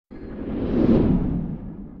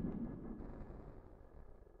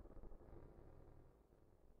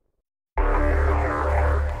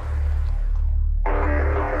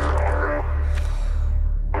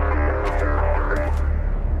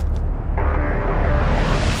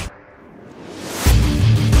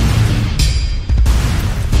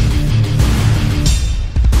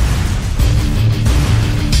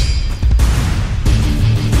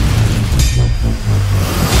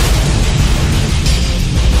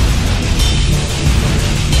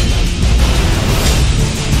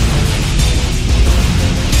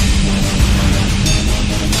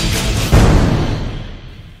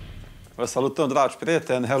Vă salutăm, dragi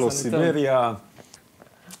prieteni! Hello, Siberia!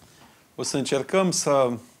 O să încercăm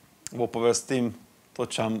să vă povestim tot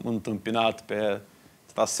ce am întâmpinat pe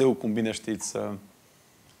traseu. Cum bine știți,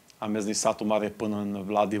 am mers din Satu Mare până în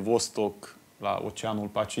Vladivostok, la Oceanul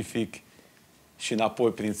Pacific și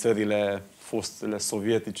înapoi prin țările fostele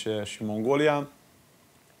sovietice și Mongolia.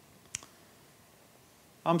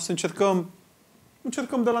 Am să încercăm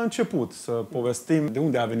de la început să povestim de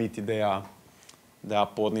unde a venit ideea de a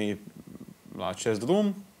porni la acest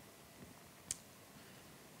drum.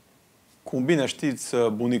 Cum bine știți,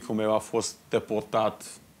 bunicul meu a fost deportat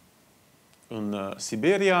în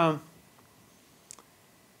Siberia.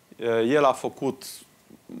 El a făcut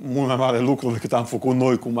mult mai mare lucru decât am făcut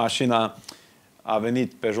noi cu mașina. A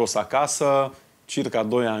venit pe jos acasă, circa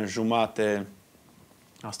 2 ani jumate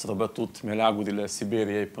a străbătut meleagurile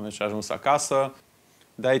Siberiei până ce a ajuns acasă.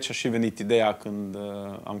 De aici a și venit ideea când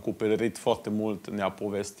am copilărit foarte mult, ne-a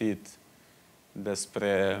povestit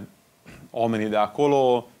despre oamenii de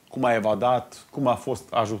acolo, cum a evadat, cum a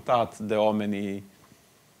fost ajutat de oamenii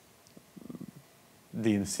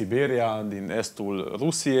din Siberia, din estul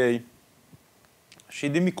Rusiei. Și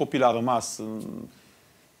din mic copil a rămas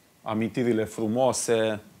amintirile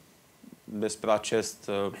frumoase despre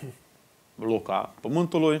acest loc a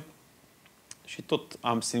Pământului. Și tot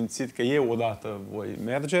am simțit că eu odată voi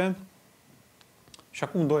merge. Și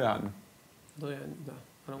acum 2 ani. 2 ani, da.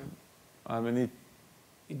 A venit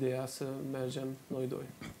ideea să mergem noi doi.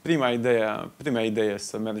 Prima idee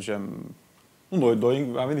să mergem, nu noi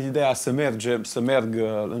doi, a venit ideea să merg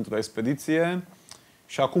într-o expediție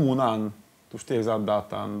și acum 1 an, tu știi exact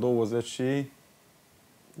data, în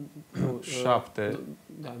 27.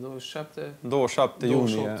 Da, 27. 27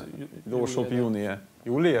 iunie. 28 iunie.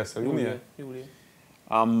 Iulie sau iunie? Iulie.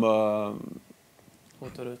 Am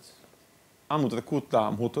hotărât. Anul trecut, da,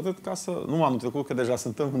 am hotărât ca să... Nu anul trecut, că deja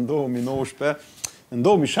suntem în 2019. În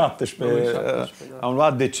 2017 da. Am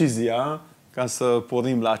luat decizia ca să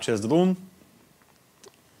pornim la acest drum.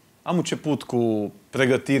 Am început cu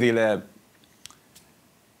pregătirile.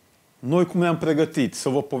 Noi cum ne-am pregătit, să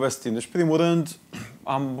vă povestim. Deci, primul rând,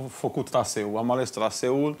 am făcut traseul. Am ales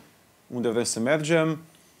traseul unde vrem să mergem.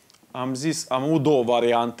 Am avut 2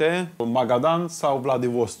 variante, Magadan sau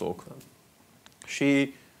Vladivostok. Da.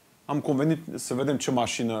 Și am convenit să vedem ce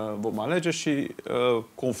mașină vom alege și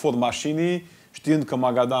conform mașinii, știind că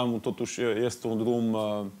Magadan totuși este un drum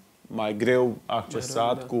mai greu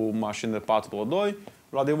accesat, da, cu mașini de 4x2,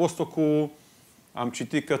 Vladivostokul am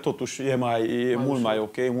citit că totuși e mult mai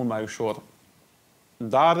ok, mult mai ușor.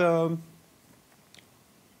 Dar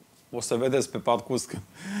o să vedeți pe parcurs că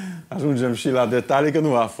ajungem și la detalii, că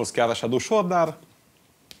nu a fost chiar așa de ușor, dar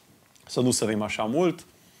să nu sărim așa mult.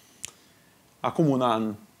 Acum 1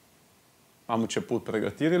 an am început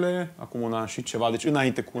pregătirile, acum 1 an și ceva, deci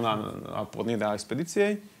înainte cu 1 an a pornirea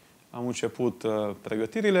expediției, am început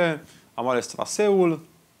pregătirile, am ales traseul,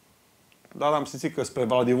 dar am simțit că spre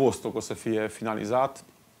Vladivostok o să fie finalizat.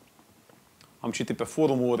 Am citit pe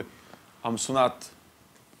forumuri, am sunat,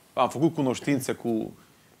 am făcut cunoștințe cu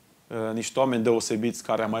niște oameni deosebiți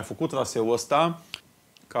care au mai făcut traseul ăsta,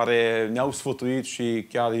 care ne-au sfătuit și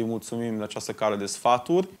chiar îi mulțumim de această cale de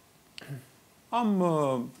sfaturi.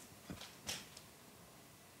 Am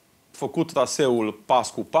făcut traseul pas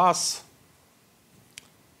cu pas.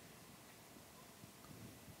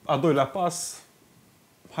 A 2-lea pas,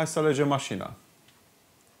 hai să alegem mașina.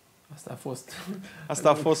 Asta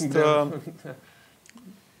a fost...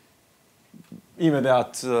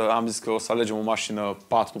 Imediat am zis că o să alegem o mașină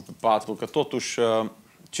 4x4, că totuși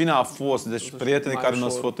cine a fost, deci totuși prietenii care ne-au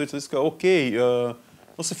sfătuit, zis că ok, nu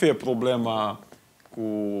o să fie problema cu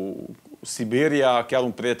Siberia, chiar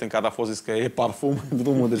un prieten care a fost zis că e parfum în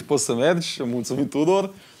drumul, deci poți să mergi, mulțumim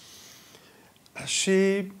Tudor. Și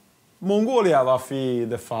Mongolia va fi,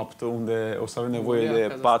 de fapt, unde o să avem nevoie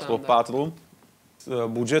de 4x4.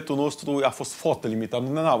 Bugetul nostru a fost foarte limitat.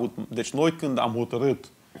 Deci noi când am hotărât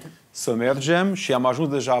să mergem și am ajuns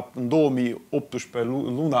deja în 2018,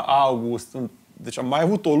 luna august, deci am mai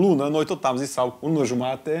avut o lună, noi tot am zis, sau 1 lună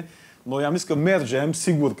jumate, noi am zis că mergem,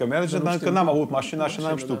 sigur că mergem, dar că n-am avut mașina și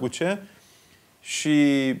n-am știut cu ce.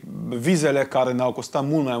 Și vizele care ne-au costat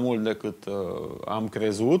mult mai mult decât am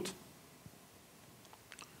crezut.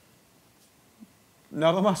 Ne-a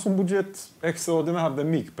rămas un buget extraordinar de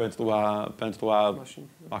mic pentru a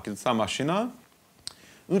achizița mașina.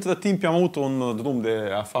 Între timp am avut un drum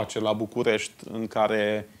de afaceri la București în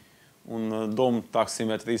care un domn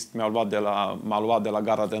taximetrist m-a luat de la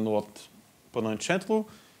Gara de Nord până în centru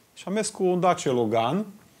și am mers cu un Dacia Logan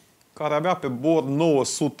care avea pe bord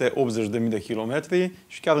 980.000 de kilometri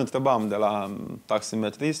și chiar întrebam de la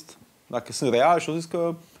taximetrist dacă sunt real și au zis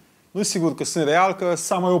că Nu-i sigur că sunt real, că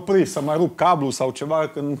s-a mai oprit, s-a mai rupt cablu sau ceva,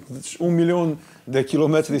 când 1.000.000 de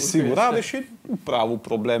kilometri sigur are și nu prea au avut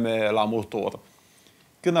probleme la motor.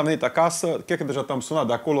 Când am venit acasă, cred că deja te-am sunat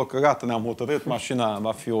de acolo, că gata, ne-am hotărât, mașina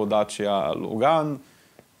va fi o Dacia Logan.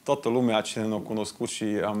 Toată lumea, cine ne-a cunoscut și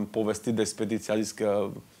am povestit de expediție, a zis că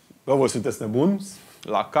bă, voi sunteți nebuni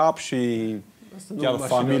la cap și chiar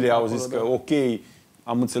familia au zis că ok,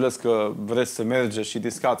 am înțeles că vreți să mergeți și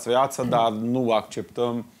riscați viața, dar nu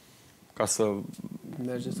acceptăm ca să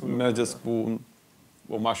mergeți cu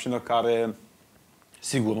o mașină care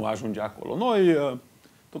sigur nu ajunge acolo. Noi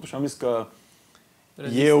totuși am zis că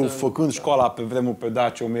eu, făcând școala pe vremuri pe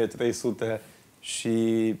Dacia 1300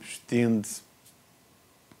 și știind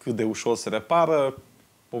cât de ușor se repară,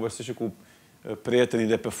 povestesc și cu prietenii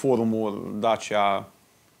de pe forumul Dacia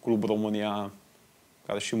Club România,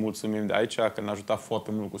 care și mulțumim de aici, că ne-a ajutat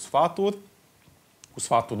foarte mult cu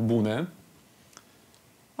sfaturi bune.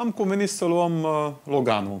 Am convenit să luăm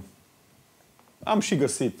Loganul. Am și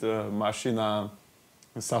găsit mașina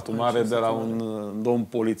în Satu Mare de la un domn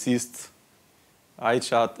polițist. Aici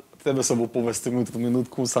trebuie să vă povestim într-un minut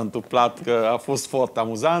cum s-a întâmplat, că a fost foarte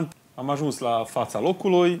amuzant. Am ajuns la fața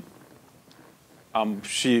locului, am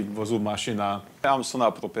și văzut mașina, am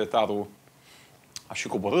sunat proprietarul, a și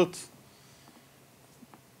coborât,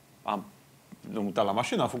 am mutat la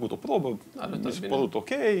mașină, am făcut o probă, mi s-a părut ok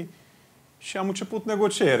și am început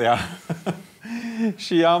negocierea.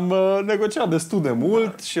 Și am negociat destul de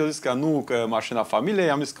mult și eu zis că nu, că mașina familiei,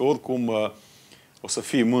 am zis că oricum o să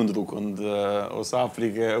fii mândru când o să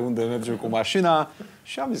afli unde mergem cu mașina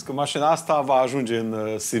și am zis că mașina asta va ajunge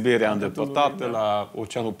în Siberia îndepărtată, la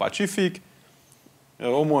Oceanul Pacific.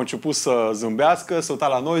 Omul a început să zâmbească, să uita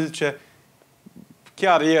la noi, zice,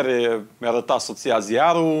 chiar ieri mi-a arătat soția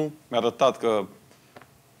ziarul, mi-a arătat că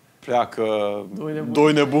pleacă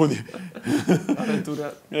doi nebuni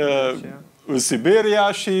în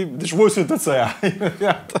Siberia și, deci voi sunteți ăia.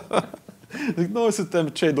 Zic, noi suntem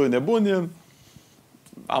cei doi nebuni.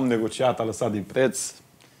 Am negociat, a lăsat din preț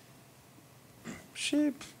și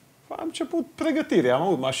am început pregătirea. Am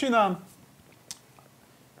avut mașina,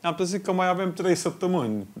 am trezit că mai avem 3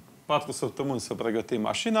 săptămâni, 4 săptămâni să pregătim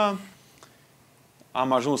mașina.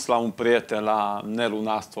 Am ajuns la un prieten, la Nelu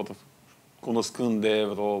Nastor, cunoscând de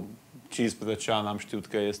vreo 15 ani, am știut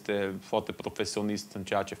că este foarte profesionist în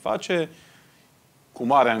ceea ce face. Cu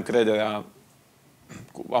mare încredere, am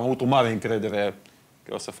avut o mare încredere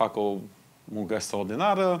că o să facă o muncă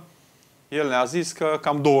extraordinară. El ne-a zis că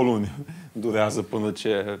cam 2 luni durează până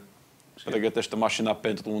ce pregătește mașina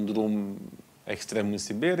pentru un drum extrem în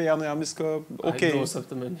Siberia. Noi am zis că ok, hai 2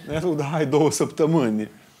 săptămâni. Da, hai 2 săptămâni.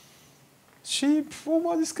 Și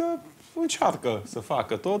omul a zis că încearcă să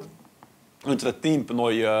facă tot. Între timp,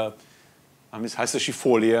 noi am zis, hai să și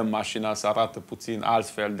foliem mașina, să arată puțin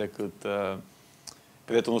altfel decât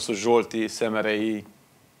prietenul nostru Jolti, SMRI,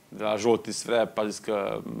 de la Jolti Sfrep, a zis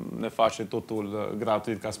că ne face totul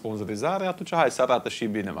gratuit ca sponsorizare, atunci hai să arată și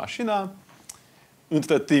bine mașina.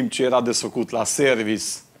 Între timp ce era desfăcut la service,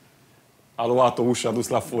 a luat-o ușa, a dus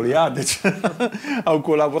la foliat, deci au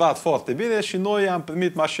colaborat foarte bine și noi am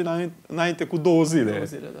primit mașina înainte cu 2 zile, 2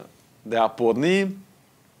 zile, da, de a porni.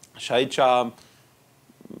 Și aici,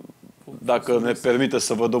 dacă ne permite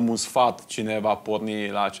să vă dăm un sfat cine va porni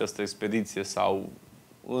la această expediție sau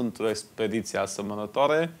într-o expediție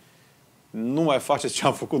asemănătoare, nu mai faceți ce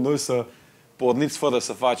am făcut noi, să porniți fără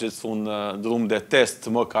să faceți un drum de test,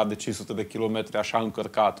 măcar de 500 de kilometri, așa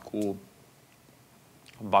încărcat cu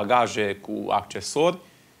bagaje, cu accesori.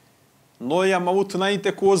 Noi am avut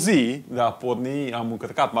înainte cu o zi de a porni, am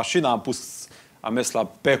încărcat mașina, am mers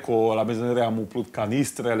la Peco, la benzinărie, am umplut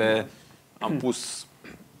canistrele, am pus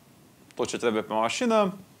tot ce trebuie pe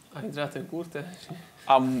mașină. Ai intrat în curte?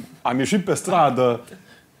 Am ieșit pe stradă,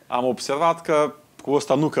 am observat că cu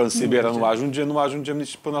ăsta nu, că în Siberia nu ajungem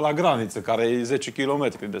nici până la graniță, care e 10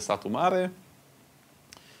 km de Satu Mare.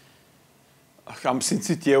 Am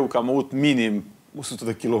simțit eu că am avut minim 100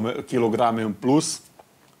 de kilograme în plus.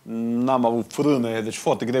 N-am avut frâne, deci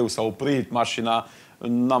foarte greu s-a oprit mașina,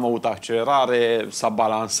 n-am avut accelerare, s-a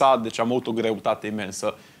balansat, deci am avut o greutate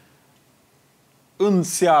imensă. În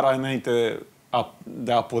seara înainte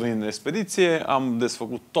de a porni în expediție, am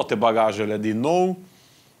desfăcut toate bagajele din nou,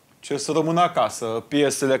 ce să rămână acasă.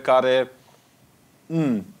 Piesele care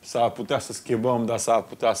s-ar putea să schimbăm, dar s-ar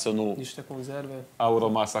putea să nu. Niște conserve. Au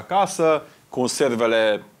rămas acasă.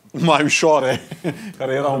 Conservele mai ușoare,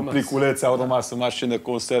 care erau în pliculețe, au rămas în mașină.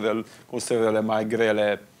 Conservele mai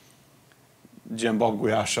grele, gen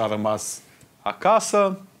baguiaș, a rămas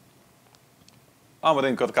acasă. Am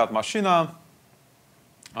reîncărcat mașina.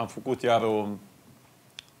 Am făcut iar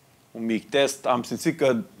un mic test. Am simțit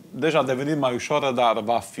că deja a devenit mai ușoară, dar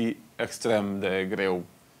va fi extrem de greu.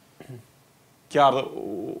 Chiar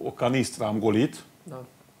o canistră am golit. Da.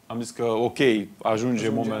 Am zis că, ok, ajunge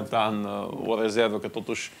momentan o rezervă, că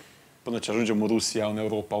totuși, până ce ajungem în Rusia, în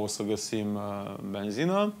Europa, o să găsim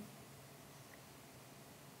benzină.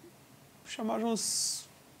 Și am ajuns,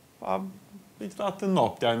 am intrat în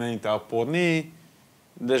noaptea înainte a porni.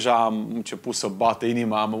 Deja am început să bată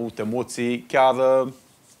inima, am avut emoții. Chiar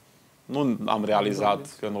nu am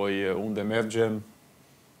realizat că noi unde mergem.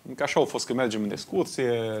 Că așa a fost că mergem în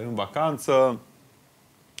excursie, în vacanță.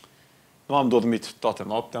 Nu am dormit toată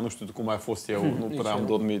noaptea, nu știu cum a fost eu, nu prea am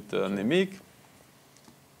dormit nimic.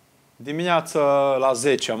 Dimineața la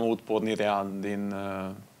 10 am avut pornirea din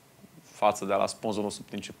față de la sponsorul nostru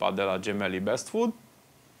principal, de la Gemelli Best Food.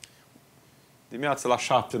 Dimineața la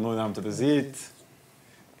 7 noi ne-am trezit.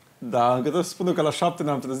 Dar încă trebuie să spun că la 7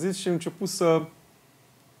 ne-am trezit și am început să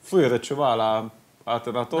fluiere ceva la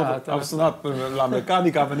alternator. Am sunat la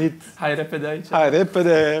mecanic, a venit. Hai repede aici. Hai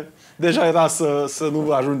repede. Deja era să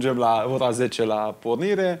nu ajungem la ora 10 la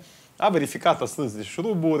pornire. A verificat, a strâns de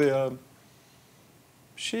șuruburi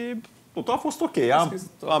și totul a fost ok.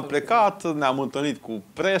 Am plecat, ne-am întâlnit cu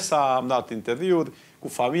presa, am dat interviuri cu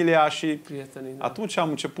familia și prietenii, da. Atunci am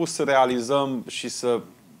început să realizăm și să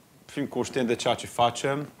fim conștienți de ceea ce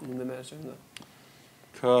facem. Unde mergem, da.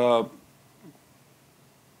 Că,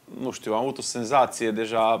 nu știu, am avut o senzație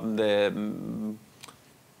deja de,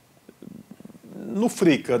 nu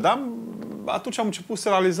frică, dar atunci am început să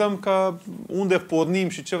realizăm că unde pornim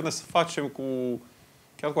și ce vrem să facem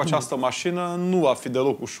chiar cu această mașină nu va fi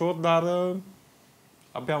deloc ușor, dar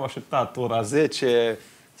abia am așteptat ora 10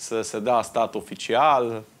 să se dea stat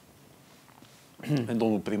oficial în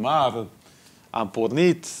domnul primar. Am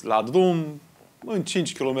pornit la drum, în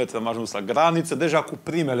 5 km am ajuns la graniță, deja cu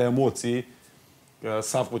primele emoții, că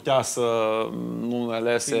s-ar putea să nu ne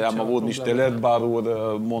lese, am avut niște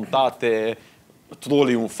LED-baruri montate,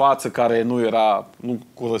 troliul în față care nu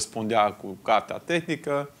corespundea cu cartea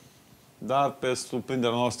tehnică, dar pe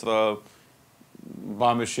surprinderea noastră,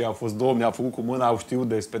 vameșii au fost domni, au făcut cu mâna, au știut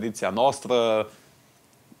de expediția noastră,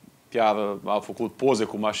 chiar au făcut poze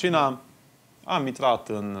cu mașina. Am intrat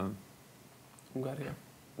în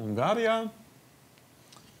Ungaria,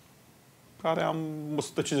 care am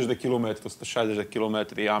 150 de kilometri, 160 de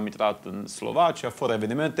kilometri, am intrat în Slovacia, fără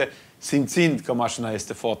evenimente, simțind că mașina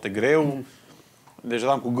este foarte greu. Deci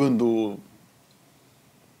eram cu gândul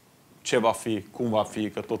ce va fi, cum va fi,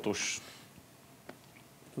 că totuși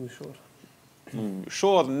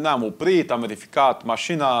ușor. Ne-am oprit, am verificat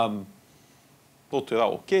mașina, totul era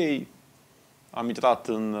ok. Am intrat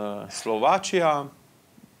în Slovacia,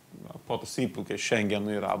 poate simplu că Schengen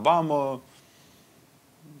nu era vamă.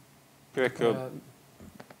 Cred că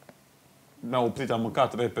ne-am oprit, am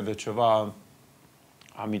mâncat repede ceva.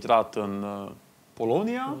 Am intrat în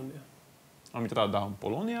Polonia. Am intrat, în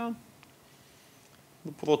Polonia.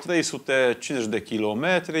 După vreo 350 de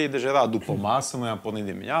kilometri, deja era după masă, noi am pornit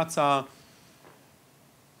dimineața.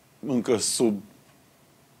 Încă sub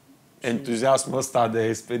entuziasmul ăsta de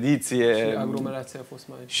expediție. Și aglomerația a fost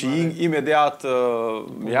mai și mare. Imediat,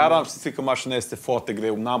 iar am simțit că mașina este foarte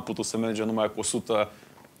greu. N-am putut să mergem numai cu 100.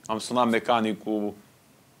 Am sunat mecanicul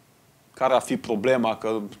care ar fi problema,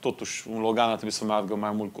 că totuși un Logan ar trebui să meargă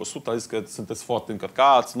mai mult cu 100. A zis că sunteți foarte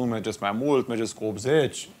încărcați, nu mergeți mai mult, mergeți cu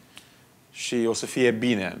 80 și o să fie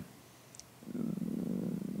bine.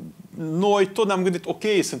 Noi tot ne-am gândit, ok,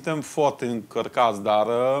 suntem foarte încărcați, dar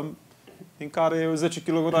din care 10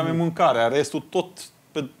 kg mâncare, restul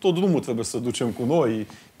pe tot drumul trebuie să ducem cu noi,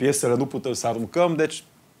 piesele nu putem să aruncăm, deci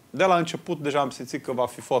de la început deja am simțit că va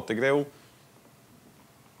fi foarte greu.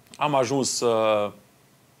 Am ajuns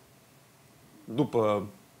după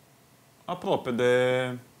aproape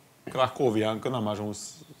de Cracovia, încă n-am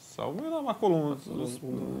ajuns, sau eram acolo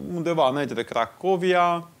undeva înainte de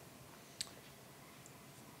Cracovia.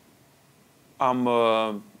 Am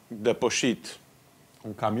depășit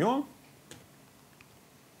un camion.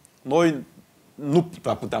 Noi nu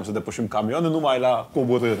prea puteam să depășim camioane, numai la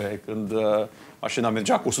coborâre, când mașina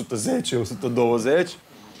mergea cu 110, 120.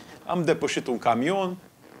 Am depășit un camion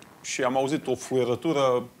și am auzit o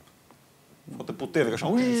fluierătură foarte puternică,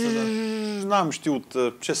 așa. N-am știut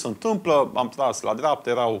ce se întâmplă, am tras la dreapta,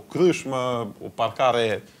 era o crâșmă, o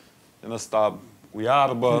parcare din ăsta cu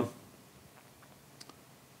iarbă.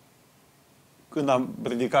 Când am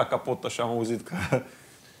ridicat capotă și am auzit că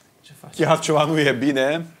chiar ceva nu e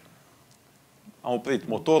bine, am oprit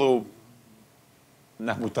motorul,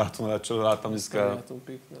 ne-am mutat unul la celălalt, am zis că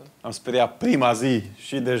am speriat prima zi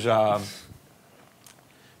și deja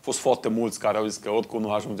fost foarte mulți care au zis că oricum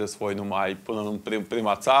nu ajungeți voi numai până în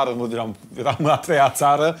prima țară, nu eram în a treia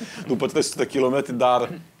țară, după 300 de kilometri,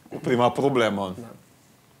 dar cu prima problemă. Da.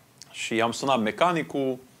 Și am sunat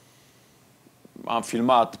mecanicul, am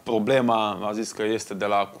filmat problema, a zis că este de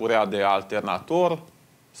la curea de alternator,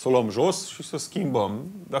 să o luăm jos și să schimbăm.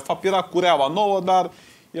 De fapt era cureaua nouă, dar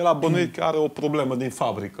el a bănuit că are o problemă din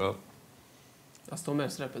fabrică. Asta o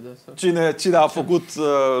mers repede. Cine a făcut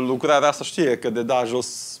lucrarea asta știe că de da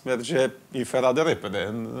jos merge inferat de repede.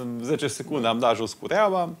 În 10 secunde am dat jos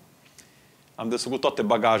cureaua, am desfăcut toate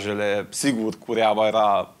bagajele. Sigur, cureaua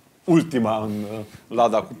era ultima în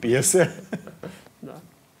lada cu piese. Da.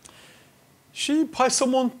 Și hai să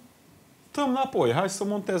montăm înapoi, hai să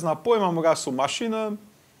montez înapoi, m-am băgat sub mașină.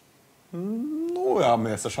 Nu a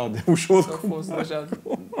mers așa de ușor. A fost deja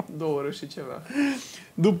 2 ore și ceva.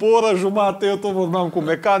 După o oră jumate, eu tot vorbeam cu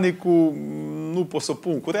mecanicul, nu pot să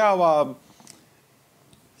pun cureaua.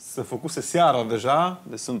 Se făcuse seara deja,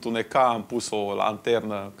 deci sunt uneca, am pus o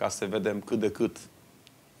lanternă ca să vedem cât de cât.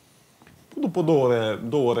 După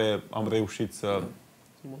 2 ore am reușit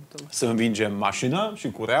să învingem mașina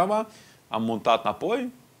și cureaua. Am montat înapoi,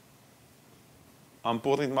 am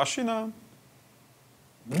pornit mașina,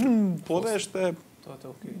 pornește, toate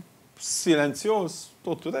ok. Silențios,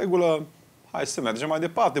 totul regulă, hai să mergem mai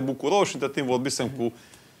departe, bucuroși. Între timp vorbisem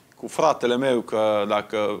cu fratele meu că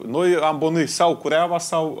dacă noi am bănuit sau cureaua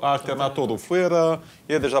sau alternatorul fluieră,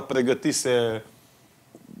 el deja pregătise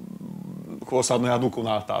că o să ne aducă un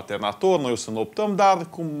alt alternator, noi o să ne optăm, dar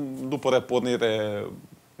cum după repornire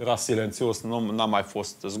era silențios, n-a mai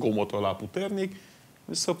fost zgomotul ăla puternic,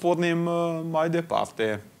 să pornim mai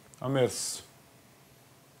departe. Am mers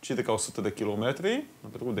circa 100 de kilometri, am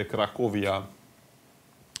trecut de Cracovia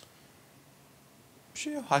și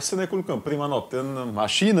hai să ne culcăm prima noapte în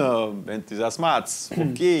mașină, entuziasmați,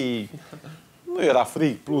 ok, nu era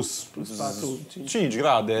frig, plus 5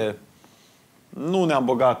 grade, nu ne-am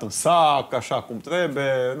băgat în sac, așa cum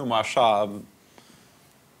trebuie, numai așa,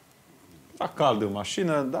 era cald în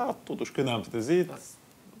mașină, dar totuși când ne-am trezit,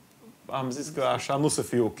 am zis că așa nu să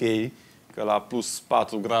fie ok, că la plus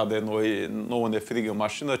 4 grade nouă ne frig în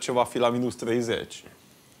mașină, ce va fi la minus 30.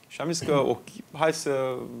 Și am zis că okay, hai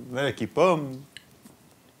să ne echipăm.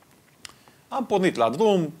 Am pornit la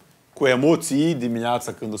drum, cu emoții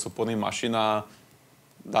dimineața când o să pornim mașina,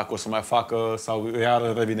 dacă o să mai facă sau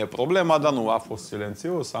iar revine problema, dar nu, a fost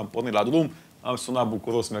silențios, am pornit la drum, am sunat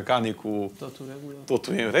bucuros mecanicul,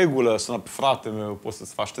 totul e în regulă, sunat pe fratele meu, poți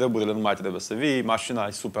să-ți faci treburile, nu mai trebuie să vii, mașina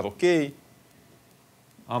e super ok.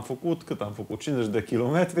 Am făcut, cât am făcut? 50 de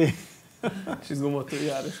kilometri. Și zgomotul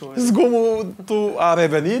iarăși. Zgomotul a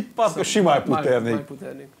revenit, parcă și mai puternic. Mai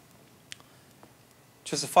puternic.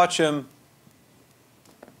 Ce să facem?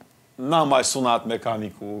 N-am mai sunat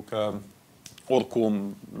mecanicul, că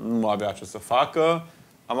oricum nu avea ce să facă.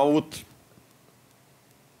 Am avut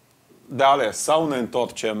de ales. Sau ne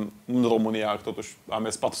întorcem în România, totuși am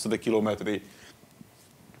mers 400 de kilometri.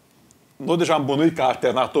 Noi deja am bănuit că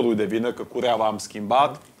alternatorul de vină, că cureaua am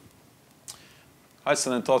schimbat. Hai să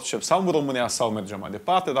ne întoarcem sau în România sau mergem mai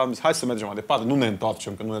departe, dar am zis, hai să mergem mai departe, nu ne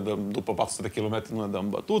întoarcem, că nu ne dăm, după 400 de kilometri nu ne dăm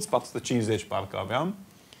bătuți, 450 parcă aveam.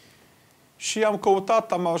 Și am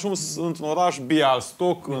căutat, am ajuns într-un oraș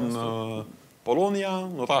Białystok, în Polonia,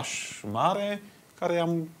 un oraș mare, care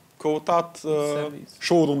am căutat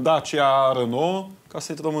showroom Dacia Renault ca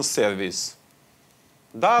să intrăm în service.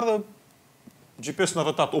 Dar GPS-ul ne-a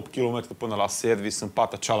arătat 8 km până la service în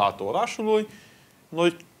partea cealaltă orașului.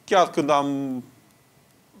 Noi, chiar când am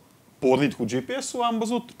pornit cu GPS-ul, am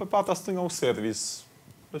văzut pe partea stângă un service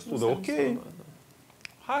destul de ok.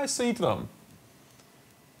 Hai să intrăm.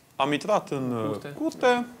 Am intrat în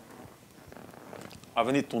curte. A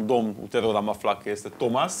venit un domn, ulterior am aflat că este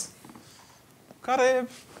Thomas, care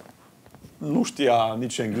nu știa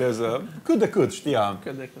nici engleză, cât de cât știa.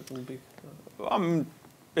 Cât de cât, un pic. Am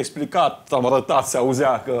explicat, am arătat, se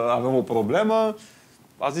auzea că avem o problemă.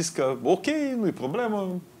 A zis că ok, nu-i problemă.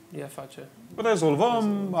 Ia face.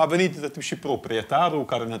 Rezolvăm. A venit de timp și proprietarul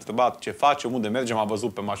care ne-a întrebat ce facem, unde mergem. A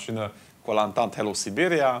văzut pe mașină colantant Hello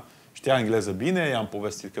Siberia. Știa engleză bine, i-am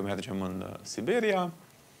povestit că mergem în Siberia.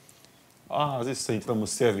 A zis să intrăm în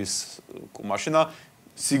service cu mașina.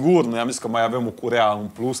 Sigur, noi am zis că mai avem o curea în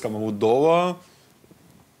plus, că am avut 2.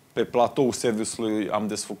 Pe platoul serviciului am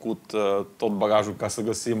desfăcut tot bagajul ca să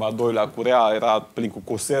găsim a 2-lea curea. Era plin cu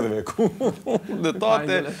conserve, cu de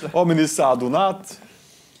toate. Oamenii s-au adunat.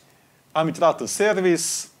 Am intrat în service.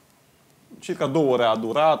 Circa 2 ore a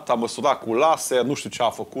durat. Am măsurat cu laser. Nu știu ce a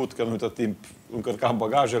făcut, că nu uită timp încărcam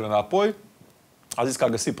bagajele înapoi. A zis că a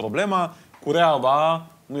găsit problema. Cureaua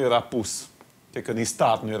nu era pus. Cred că din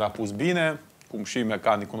start nu era pus bine. cum și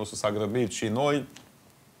mecanicul nostru s-a grăbit și noi,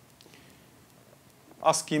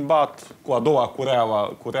 a schimbat cu a doua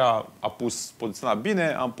curea a pus poziționat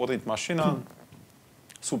bine, am pornit mașina,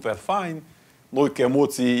 super fain. Noi cu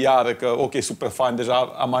emoții, iară că, ok, super fain, deja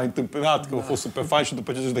am mai întâmpinat că a fost super fain și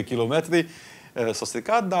după 50 de kilometri s-a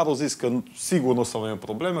stricat, dar au zis că sigur nu o să avem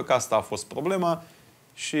probleme, că asta a fost problema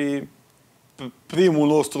și primul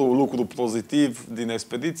nostru lucru pozitiv din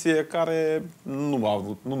expediție care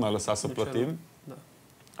nu ne-a lăsat să plătim. Da.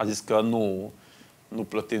 A zis că nu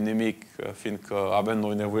plătim nimic, fiindcă avem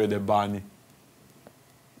noi nevoie de bani.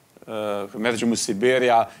 Mergem în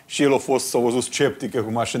Siberia și el s-a văzut sceptică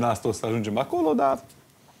cu mașina asta, o să ajungem acolo, dar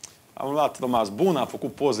am rămas bun, am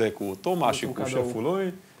făcut poze cu Toma și cu șeful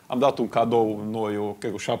lui. Am dat un cadou noi,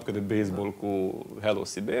 cred, o șapcă de baseball cu Hello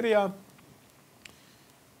Siberia.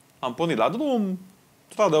 Am pornit la drum,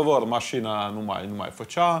 într-adevăr, mașina nu mai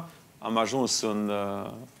făcea. Am ajuns în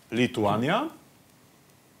Lituania,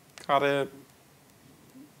 care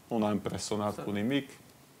nu ne-a impresionat cu nimic.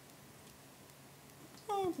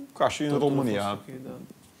 Ca și în România. Okay, da.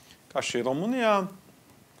 Ca și în România.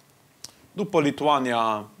 După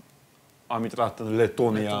Lituania am intrat în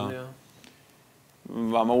Letonia.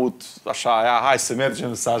 Am avut așa, hai să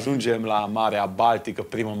mergem, să ajungem la Marea Baltică,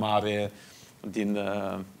 prima mare din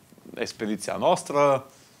expediția noastră.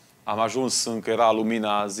 Am ajuns, încă era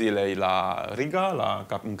lumina zilei la Riga,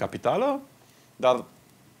 în capitală, dar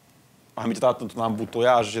am intrat într-un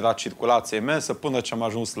ambutoiaj, era circulație imensă, până ce am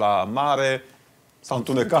ajuns la mare, s-a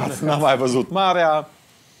întunecat, n-am mai văzut marea.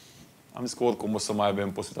 Am zis că oricum o să mai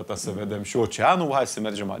avem posibilitatea să vedem și oceanul, hai să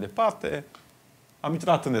mergem mai departe. Am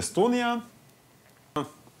intrat în Estonia,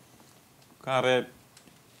 care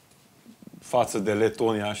față de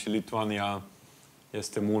Letonia și Lituania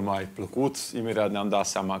este mult mai plăcut. Imediat ne-am dat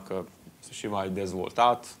seama că este și mai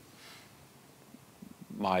dezvoltat,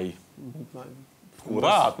 mai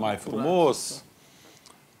curat, mai frumos.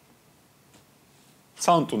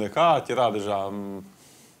 S-a întunecat, era deja...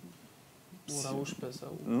 Ora 11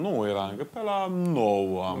 sau... Nu, era încă pe la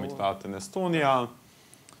 9 am intrat în Estonia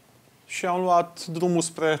și am luat drumul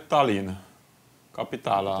spre Tallinn,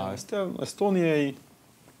 capitala Estoniei.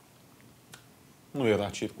 Nu era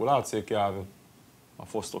circulație, chiar a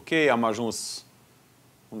fost ok. Am ajuns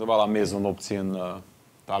undeva la miezul nopții în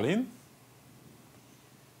Tallinn,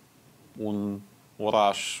 un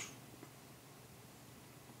oraș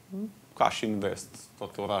ca și în vest,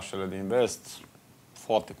 toate orașele din vest,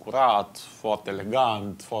 foarte curat, foarte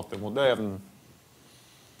elegant, foarte modern.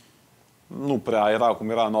 Nu prea era cum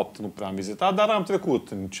era noapte, nu prea am vizitat, dar am trecut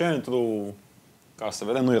în centru, ca să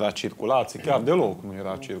vedem, nu era circulație, chiar deloc nu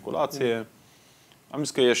era circulație. Am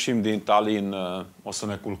zis că ieșim din Tallinn, o să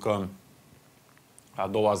ne culcăm. A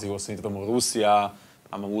doua zi o să intrăm în Rusia,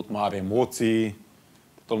 am avut mari emoții.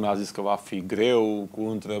 Totul mi-a zis că va fi greu, cu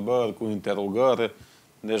întrebări, cu interogări.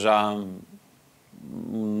 Deja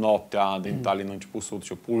noaptea din Tallinn a început să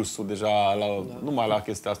urce pulsul, deja numai la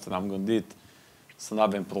chestia asta ne-am gândit, să nu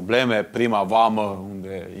avem probleme. Prima vamă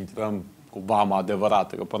unde intrăm cu vama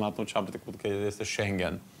adevărată, că până atunci am trecut că este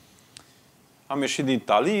Schengen. Am ieșit din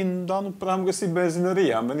Tallinn, dar nu prea am găsit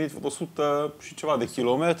benzinărie. Am venit 100 și ceva de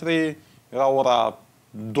kilometri, era ora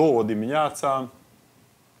 2 dimineața.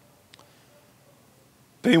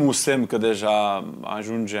 Primul semn că deja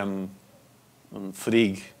ajungem în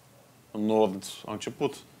frig, în nord, a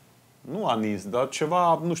început, nu a nins, dar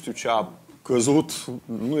ceva, nu știu ce a căzut,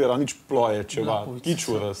 nu era nici ploaie, ceva,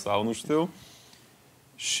 chiciură sau nu știu.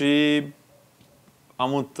 Și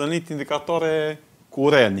am întâlnit indicatoare cu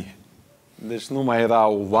reni. Deci nu mai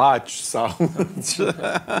erau vaci sau...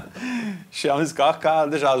 Și am zis că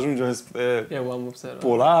deja ajungem spre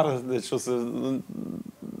polar, deci o să...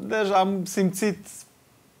 Deja am simțit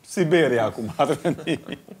Siberia, cum ar veni.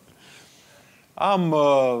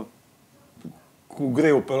 Cu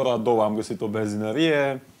greu pe ora 2 am găsit o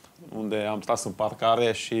benzinărie, unde am tras în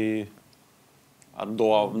parcare și a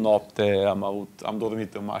doua noapte am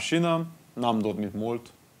dormit în mașină. N-am dormit mult,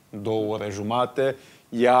 2 ore jumate,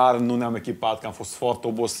 iar nu ne-am echipat, că am fost foarte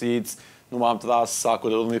obosiți, nu m-am tras sacul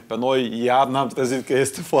de dormit pe noi, iar n-am trezit că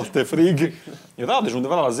este foarte frig. Era deci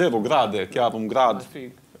undeva la 0 grade, chiar 1 grad.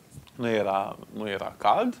 Nu era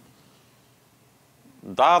cald.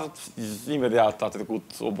 Dar imediat a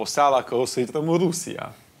trecut oboseala că o să intrăm în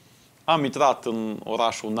Rusia. Am intrat în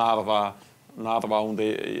orașul Narva,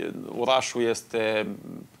 unde orașul este...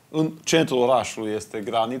 În centrul orașului este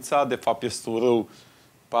granița, de fapt este un râu,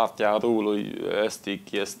 partea râului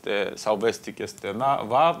estic este, sau vestic este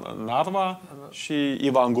Narva și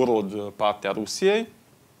Ivangorod, partea Rusiei.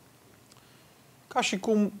 Ca și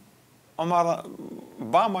cum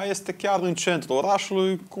vama este chiar în centrul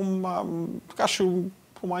orașului, ca și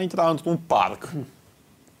cum a intrat într-un parc.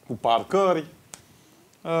 Cu parcări.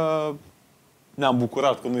 Ne-am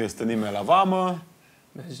bucurat că nu este nimeni la vamă.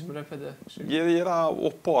 Mergem repede. Era o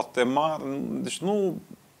poartă mare, deci nu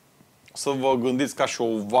să vă gândiți ca și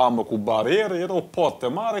o vamă cu bariere, era o poartă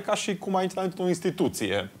mare ca și cum a intrat într-o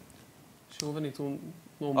instituție. Și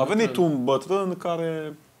a venit un bătrân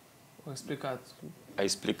care a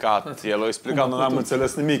explicat. El a explicat, nu am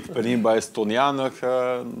înțeles nimic pe limba estoniană,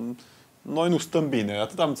 că noi nu stăm bine.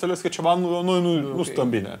 Atât am înțeles că ceva noi nu stăm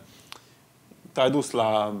bine. Te-ai dus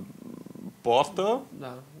la poartă,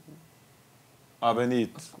 da. A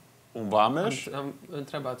venit un vameș. Am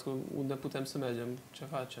întrebat unde putem să mergem, ce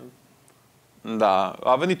facem. Da,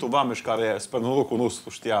 a venit un vameș care, sper norocul nostru,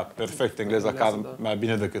 știa perfect engleza, mai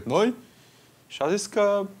bine decât noi. Și a zis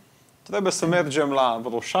că trebuie să mergem la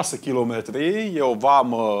vreo 6 kilometri, e o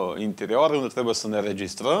vamă interioară unde trebuie să ne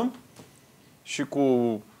registrăm și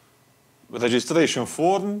cu registration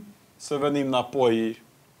form să venim înapoi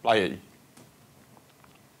la ei.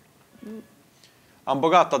 Am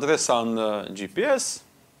băgat adresa în GPS,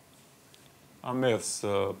 am mers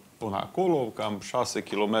până acolo, cam 6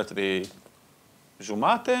 kilometri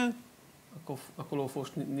jumate. Acolo au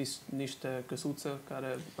fost niște căsuțe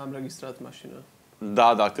care am registrat mașina.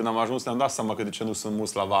 Da, când am ajuns ne-am dat seama că de ce nu sunt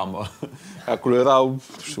mulți la vamă. Acolo erau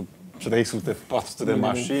 300-400 de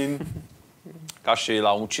mașini, ca și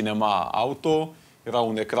la un cinema auto. Era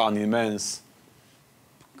un ecran imens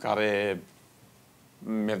care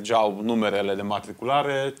mergeau numerele de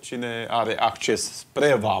matriculare, cine are acces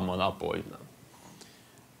spre vamă înapoi.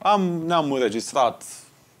 Da. Ne-am înregistrat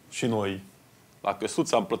și noi la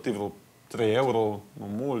căsuță, am plătit vreo 3 euro, nu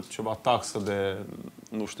mult, ceva taxă de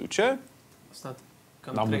nu știu ce.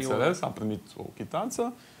 N-am înțeles, am primit o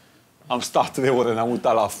chitanță. Am stat 3 ore, ne-am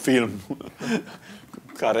uitat la film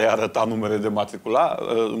care arăta numerele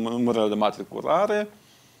de matriculare.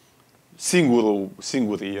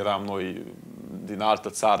 Singurii eram noi din altă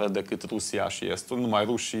țară decât Rusia și Estul. Numai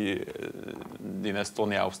rușii din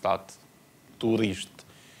Estonia au stat turiști.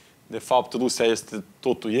 De fapt, Rusia este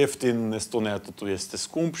totul ieftin, în Estonia totul este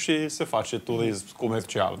scump și se face turism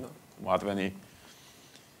comercial, cum ar veni.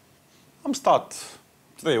 Am stat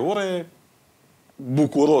 3 ore,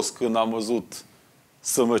 bucuros când am văzut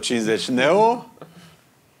SM50 Neo,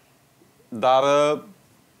 dar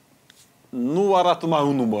nu arată mai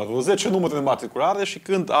un număr, 10 numere de matriculare și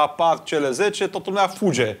când apar cele 10, toată lumea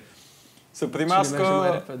fuge să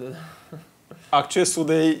primească accesul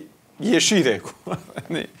de ieșire.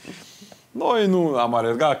 Noi nu am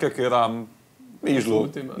alergat, cred că eram mijloc.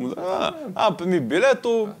 Am primit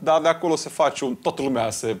biletul, dar de acolo se face toată lumea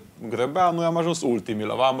se grebea, noi am ajuns ultimii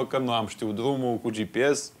la vamă, că nu am știut drumul cu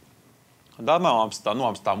GPS. Dar nu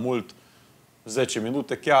am stat mult, 10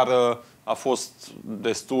 minute, chiar a fost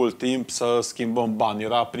destul timp să schimbăm bani.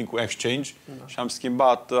 Era prin cu exchange și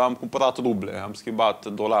am cumpărat ruble, am schimbat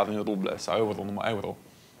dolari în ruble sau euro, numai euro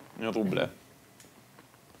în ruble.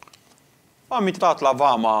 Am intrat la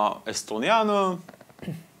vama estoniană,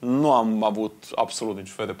 nu am avut absolut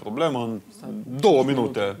niciun fel de problemă. În 2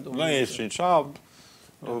 minute,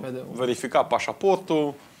 verificat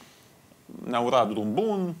pașaportul, ne-au urat drum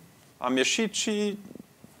bun, am ieșit și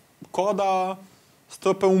coada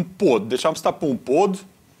stă pe un pod. Deci am stat pe un pod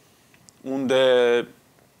unde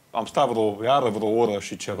am stat vreo oră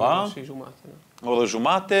și ceva. O oră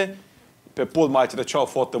jumate. Pe pod mai treceau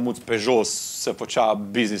foarte mulți pe jos, se făcea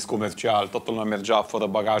business comercial, toată lumea mergea fără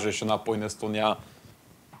bagaje și înapoi în Estonia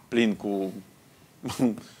plin cu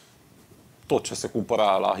tot ce se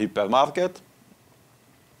cumpăra la hipermarket.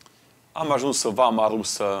 Am ajuns în vama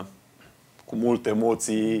rusă cu multe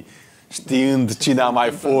emoții, știind cine a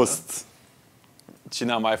mai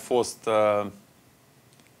fost,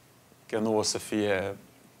 că nu o să fie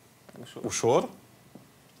ușor.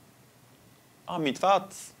 Am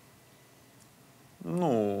intrat,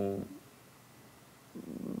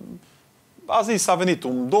 a venit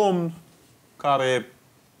un domn care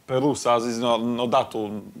pe rus a zis, ne-a dat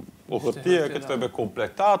o hârtie că trebuie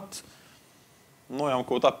completat. Noi am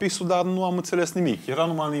căutat pixul, dar nu am înțeles nimic. Era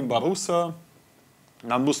numai în limba rusă.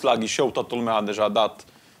 Ne-am dus la ghișeu, toată lumea a deja dat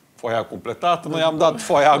foaia completată. Noi am dat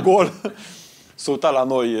foaia gol. S-a uitat la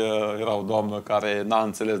noi, era o doamnă care n-a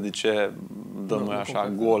înțeles de ce dăm noi așa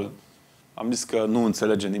gol. Am zis că nu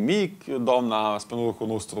înțelege nimic. Doamna, spre norocul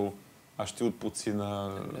nostru, a știut puțin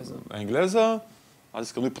engleză. A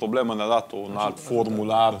zis că nu-i problemă, ne-a dat un alt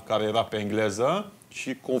formular care era pe engleză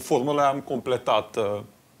și conform ăla am completat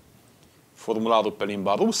formularul pe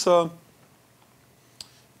limba rusă.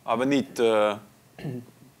 A venit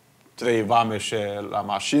 3 vameșe la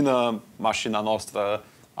mașină. Mașina noastră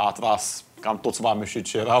a atras cam toți vameșii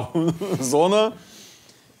ce erau în zonă.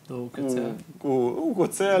 Cu un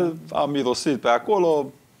cuțel, am mirosit pe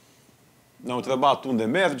acolo. Ne-au întrebat unde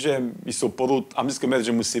mergem. Mi s-a părut, am zis că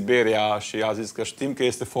mergem în Siberia și a zis că știm că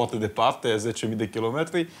este foarte departe, 10.000 de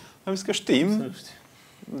kilometri. Am zis că știm.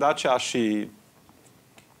 Dacia și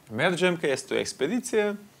mergem, că este o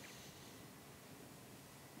expediție.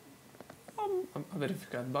 Am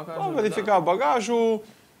verificat bagajul. Am verificat bagajul.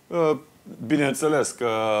 Bineînțeles că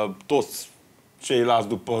toți ceilalți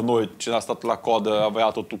după noi, cine a stat la coadă, avea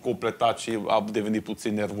totul completat și a devenit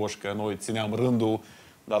puțin nervoși că noi țineam rândul,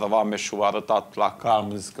 dar vameșul a arătat la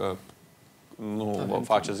calm, zis că nu vă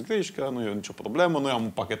faceți griji, că nu e nicio problemă. Noi am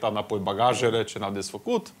împachetat înapoi bagajele, ce n-a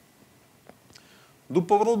desfăcut.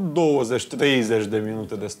 După vreo 20-30 de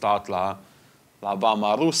minute de stat la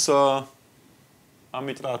vama rusă, am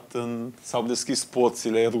intrat s-au deschis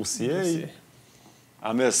porțile Rusiei.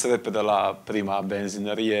 Am mers repede la prima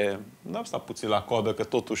benzinărie. Am stat puțin la coadă, că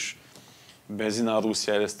totuși benzina în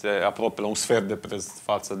Rusia este aproape la un sfert de preț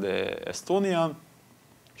față de Estonia.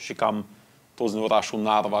 Și cam toți din orașul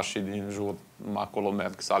Narva și din jur acolo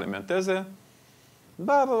merg să alimenteze.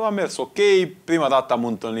 Dar am mers ok. Prima dată am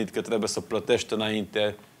întâlnit că trebuie să plătești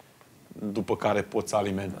înainte, după care poți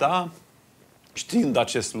alimenta. Știind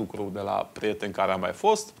acest lucru de la prieteni care am mai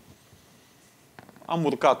fost, am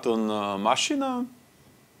urcat în mașină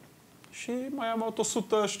și mai am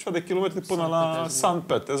 100 și ceva de kilometri până la Sankt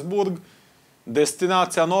Petersburg.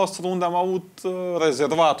 Destinația noastră, unde am avut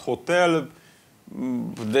rezervat hotel.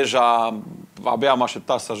 Deja abia am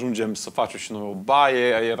așteptat să ajungem să facem și noi o baie.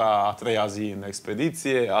 Era a 3-a zi în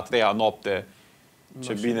expediție, a 3-a noapte.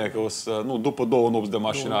 Ce bine că o să... Nu, după 2 nopți de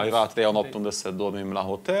mașină, era a 3-a noapte unde să dormim la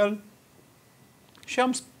hotel. Și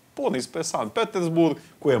am pornit pe Sankt Petersburg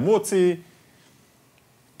cu emoții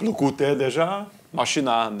plăcute deja.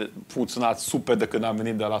 Mașina a funcționat super de când am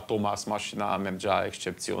venit de la Thomas. Mașina mergea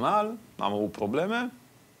excepțional, n-am avut probleme.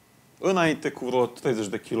 Înainte, cu vreo 30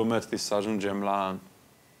 de kilometri să ajungem la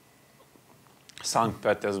Sankt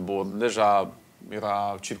Petersburg. Deja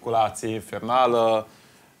era circulație infernală.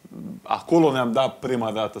 Acolo ne-am dat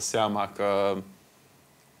prima dată seama că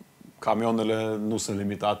camioanele nu sunt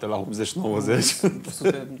limitate la 80-90.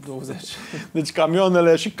 120. Deci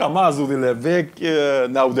camioanele și camazurile vechi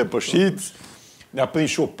ne-au depășit. Ne-a prins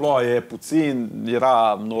și o ploaie puțin,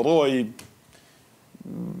 era noroi.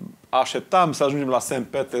 Așteptam să ajungem la Sankt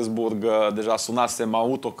Petersburg, deja sunasem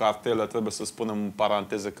autocartelă, trebuie să spunem în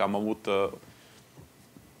paranteză că am avut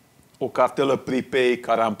o cartelă prepay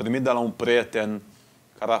care am primit de la un prieten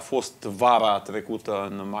care a fost vara trecută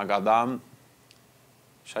în Magadan.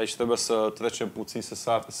 Și aici trebuie să trecem puțin,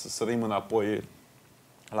 să sărim înapoi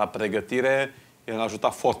la pregătire. El ne-a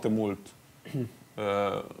ajutat foarte mult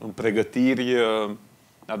în pregătiri.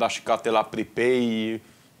 Ne-a dat și cartela prepay.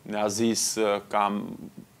 Ne-a zis cam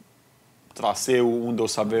traseu, unde o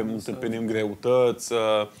să întâlnim greutăți.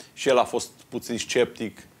 Și el a fost puțin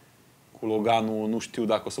sceptic cu Loganul. Nu știu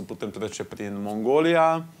dacă o să putem trece prin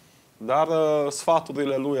Mongolia. Dar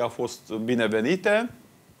sfaturile lui au fost binevenite.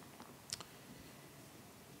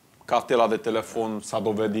 Cartela de telefon s-a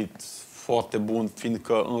dovedit foarte bun,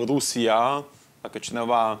 fiindcă în Rusia, dacă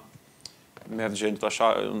cineva merge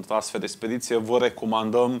într-o astfel de expediție, vă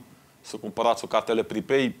recomandăm să cumpărați o cartelă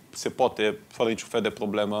prepay. Se poate, fără niciun fel de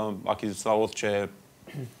problemă, achiziționa orice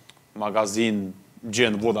magazin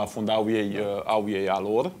gen Vodafone, au ei a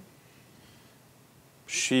lor.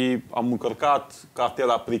 Și am încărcat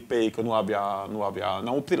cartela prepay, că nu avea.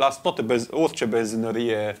 Ne-am oprit la orice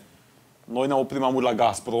benzinărie. Noi ne-am oprit mai mult la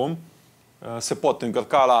Gazprom. Se poate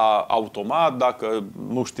încărca la automat, dacă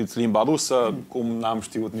nu știți limba rusă, cum n-am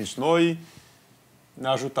știut nici noi.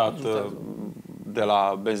 Ne-a ajutat de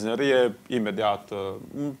la benzinărie, imediat,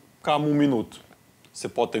 cam un minut. Se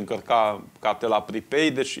poate încărca cartela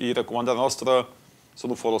prepay, deci e recomandarea noastră să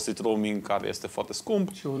nu folosiți roaming, care este foarte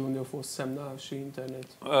scump. Și oriunde a fost semnal și internet.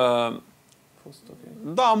 Fost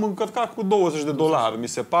okay. Da, am încărcat cu $20, mi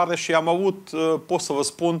se pare, și am avut, pot să vă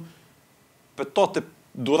spun, pe toate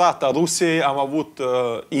durata Rusiei am avut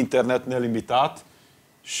internet nelimitat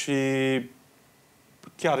și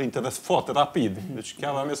chiar internet foarte rapid. Deci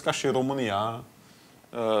chiar am mers ca și în România.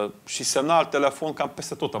 Și semnal telefon cam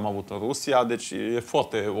peste tot am avut în Rusia, deci e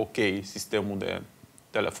foarte ok sistemul de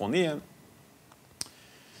telefonie.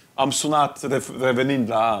 Am sunat, revenind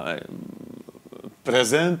la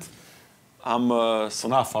prezent, am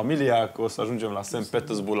sunat familia că o să ajungem la Sankt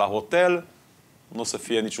Petersburg la hotel. Nu o să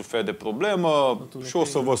fie niciun fel de problemă și o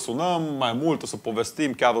să vă sunăm mai mult, o să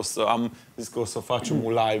povestim, chiar am zis că o să facem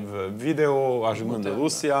un live video ajungând în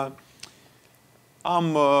Rusia.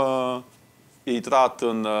 Am intrat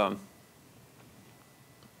în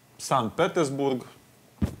Sankt Petersburg,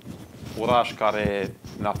 oraș care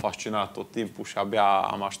ne-a fascinat tot timpul și abia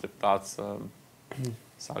am așteptat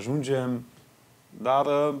să ajungem.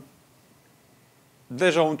 Dar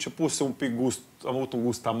deja au început un pic am avut un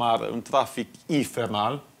gust amar, un trafic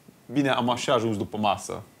infernal. Bine, am așa ajuns după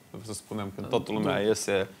masă, să spunem, când toată lumea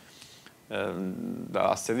iese de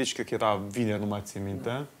la servici, cred că era vineri, nu mai țin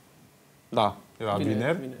minte. Da, era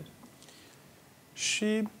vineri.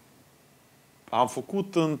 Și am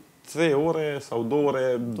făcut în 3 ore sau 2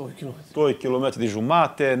 ore 2 km de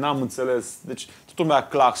jumate, n-am înțeles. Deci toată lumea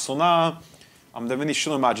claxona, am devenit și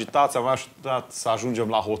noi mai agitați, am așteptat să ajungem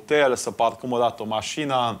la hotel, să parcăm o dată o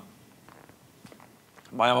mașină.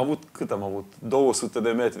 Mai am avut, cât am avut? 200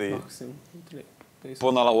 de metri maxim,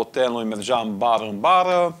 până la hotel. Noi mergeam bară în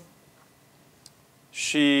bară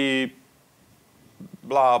și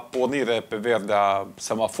la pornire pe verdea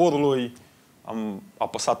semaforului am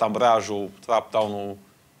apăsat ambreiajul, trap-down-ul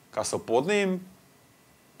ca să pornim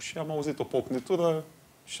și am auzit o pocnitură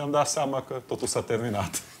și am dat seama că totul s-a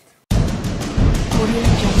terminat.